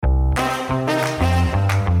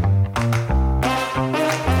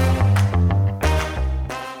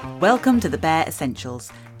Welcome to the Bear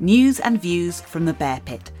Essentials, news and views from the Bear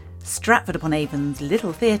Pit, Stratford-upon-Avon's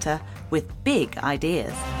little theatre with big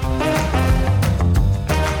ideas.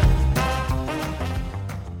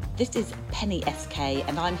 This is Penny SK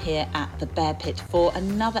and I'm here at the Bear Pit for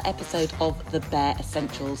another episode of the Bear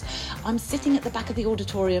Essentials. I'm sitting at the back of the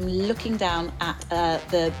auditorium looking down at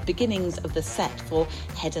the beginnings of the set for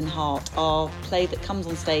Head and Heart, our play that comes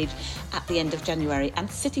on stage at the end of January.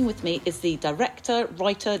 And sitting with me is the director,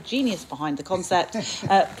 writer, genius behind the concept,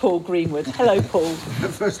 Paul Greenwood. Hello, Paul. The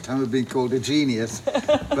first time I've been called a genius,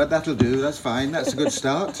 but that'll do, that's fine, that's a good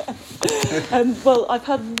start. Well, I've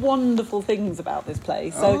heard wonderful things about this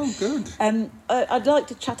play, so good. I'd like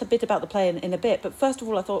to chat a bit about the play in a bit, but first of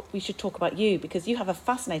all I thought we should talk about you, because you have a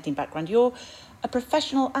fascinating background. You're a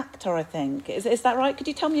professional actor, I think. Is that right? Could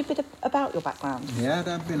you tell me a bit about your background? Yeah,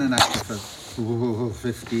 I've been an actor for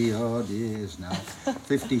 50 odd years now,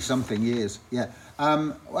 50 something years, yeah.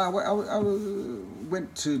 Well, I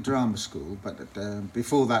went to drama school, but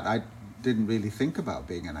before that I didn't really think about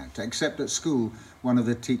being an actor, except at school one of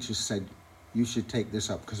the teachers said, you should take this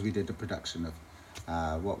up, because we did a production of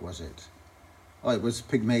what was it? Oh, it was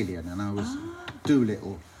Pygmalion, and I was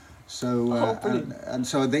Doolittle. So and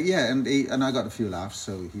so and I got a few laughs.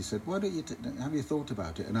 So he said, "Why don't you have you thought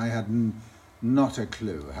about it?" And I had not a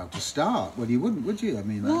clue how to start. Well, you wouldn't, would you? I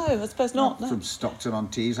mean, no, I suppose not. No. From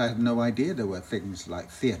Stockton-on-Tees, I had no idea there were things like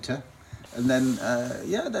theatre, and then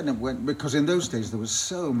then it went, because in those days there was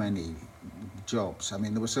so many jobs. I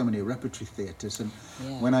mean, there were so many repertory theatres, and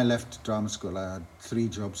when I left drama school, I had 3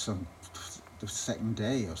 jobs on the second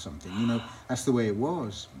day or something. You know, that's the way it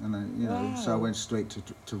was, and so I went straight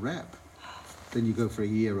to rep. Then you go for a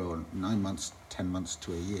year or 9 months, 10 months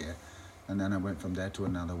to a year, and then I went from there to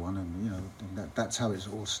another one, and that's how it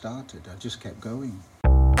all started. I just kept going.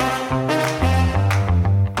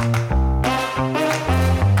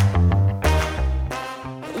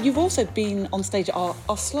 You've also been on stage at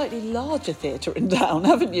our slightly larger theatre in town,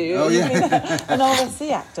 haven't you? Oh, yeah. You've been an RSC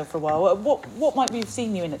actor for a while. What might we have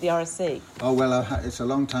seen you in at the RSC? Oh, well, it's a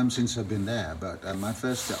long time since I've been there, but my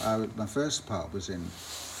first part was in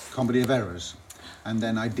Comedy of Errors, and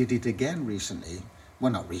then I did it again recently.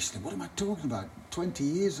 Well, not recently, what am I talking about? 20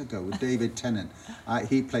 years ago with David Tennant.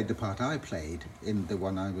 He played the part I played in the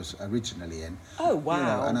one I was originally in. Oh,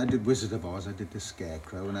 wow. And I did Wizard of Oz, I did The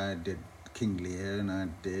Scarecrow, and I did King Lear, and I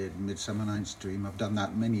did Midsummer Night's Dream. I've done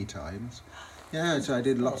that many times. Yeah, so I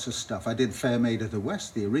did lots of stuff. I did Fair Maid of the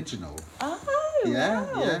West, the original. Oh,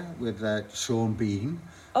 yeah, with Sean Bean.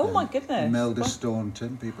 Oh, my goodness. Imelda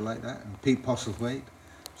Staunton, people like that, and Pete Postlethwaite.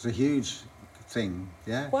 It was a huge thing,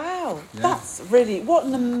 yeah. Wow, yeah. That's really, what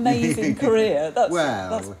an amazing career.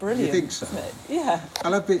 That's brilliant. You think so? Isn't it? Yeah.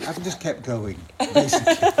 And I've just kept going,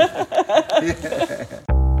 basically. Yeah.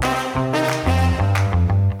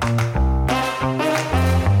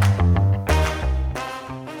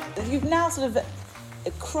 You've now sort of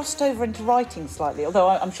crossed over into writing slightly, although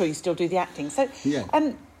I'm sure you still do the acting. So, yeah.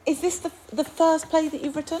 Is this the first play that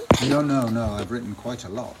you've written? No, I've written quite a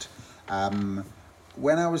lot.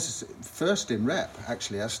 When I was first in rep,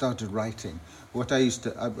 actually, I started writing.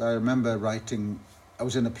 I remember writing, I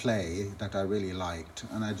was in a play that I really liked,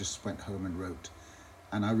 and I just went home and wrote.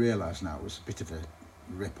 And I realised now it was a bit of a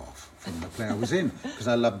rip-off from the play I was in, because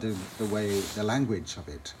I loved the language of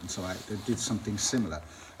it, and so I did something similar.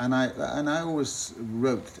 And I always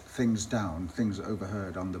wrote things down, things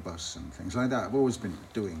overheard on the bus and things like that. I've always been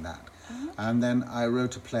doing that. And then I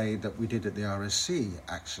wrote a play that we did at the RSC,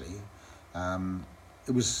 actually.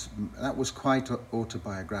 That was quite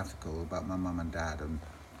autobiographical, about my mum and dad and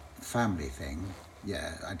family thing.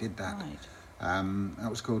 Yeah, I did that. Right. That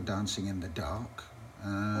was called Dancing in the Dark.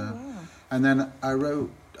 Wow. And then I wrote,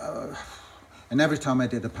 and every time I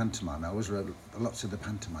did a pantomime, I always wrote lots of the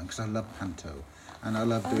pantomime, because I love panto, and I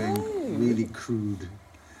love doing really crude,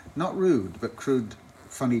 not rude, but crude,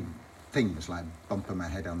 funny things like bumping my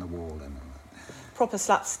head on the wall and proper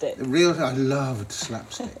slapstick. I loved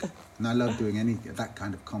slapstick, and I loved doing that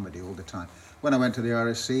kind of comedy all the time. When I went to the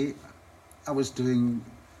RSC, I was doing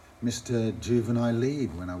Mr. Juvenile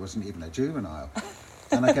Lead when I wasn't even a juvenile.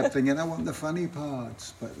 And I kept thinking, I want the funny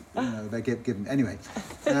parts, but they get given anyway.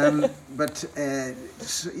 So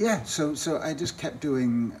I just kept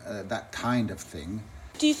doing that kind of thing.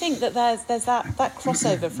 Do you think that there's that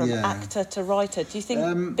crossover from actor to writer? Do you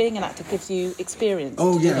think being an actor gives you experience?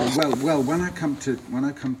 Oh yeah, well, when I come to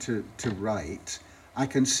write, I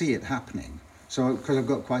can see it happening. So because I've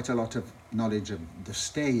got quite a lot of knowledge of the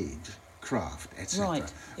stage, craft, etc.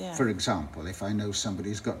 Right. Yeah. For example, if I know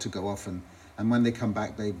somebody's got to go off and And when they come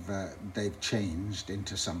back, they've changed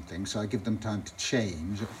into something. So I give them time to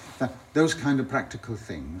change. Those kind of practical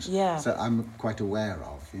things. Yeah. So I'm quite aware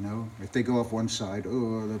of, you know. If they go off one side,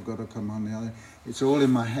 they've got to come on the other. It's all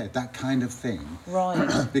in my head, that kind of thing.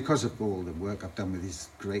 Right. Because of all the work I've done with these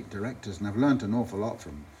great directors. And I've learned an awful lot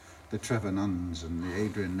from the Trevor Nunns and the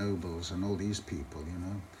Adrian Nobles and all these people, you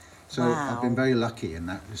know. So Wow. I've been very lucky in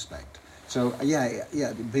that respect. So, yeah,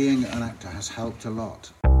 being an actor has helped a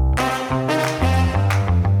lot.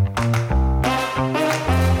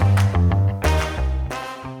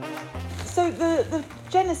 So the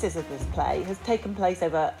genesis of this play has taken place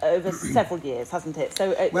over several years, hasn't it?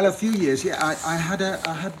 So Well, a few years, yeah. I had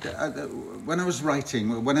when I was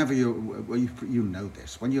writing, whenever you know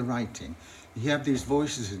this, when you're writing, you have these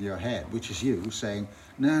voices in your head, which is you saying,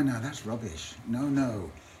 no, that's rubbish. No,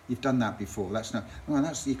 you've done that before. That's not.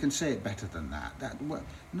 Well, you can say it better than that.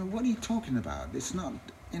 What are you talking about? It's not.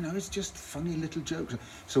 It's just funny little jokes.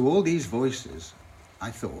 So all these voices,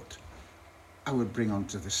 I thought, I would bring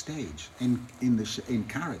onto the stage in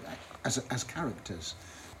character as characters.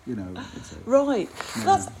 Right.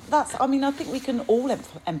 Yeah. That's. I mean, I think we can all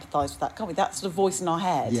empathise with that, can't we? That sort of voice in our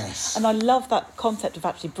head. Yes. And I love that concept of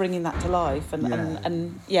actually bringing that to life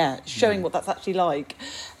and showing what that's actually like,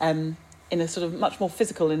 in a sort of much more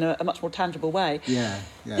physical, in a much more tangible way. Yeah.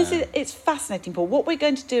 It's fascinating, Paul. What we're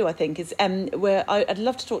going to do, I think, is I'd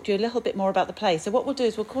love to talk to you a little bit more about the play. So what we'll do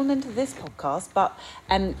is we'll call into this podcast, but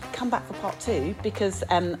come back for part 2 because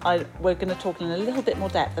we're going to talk in a little bit more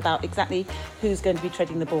depth about exactly who's going to be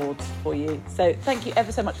treading the boards for you. So thank you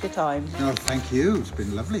ever so much for your time. No, thank you. It's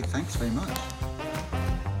been lovely. Thanks very much.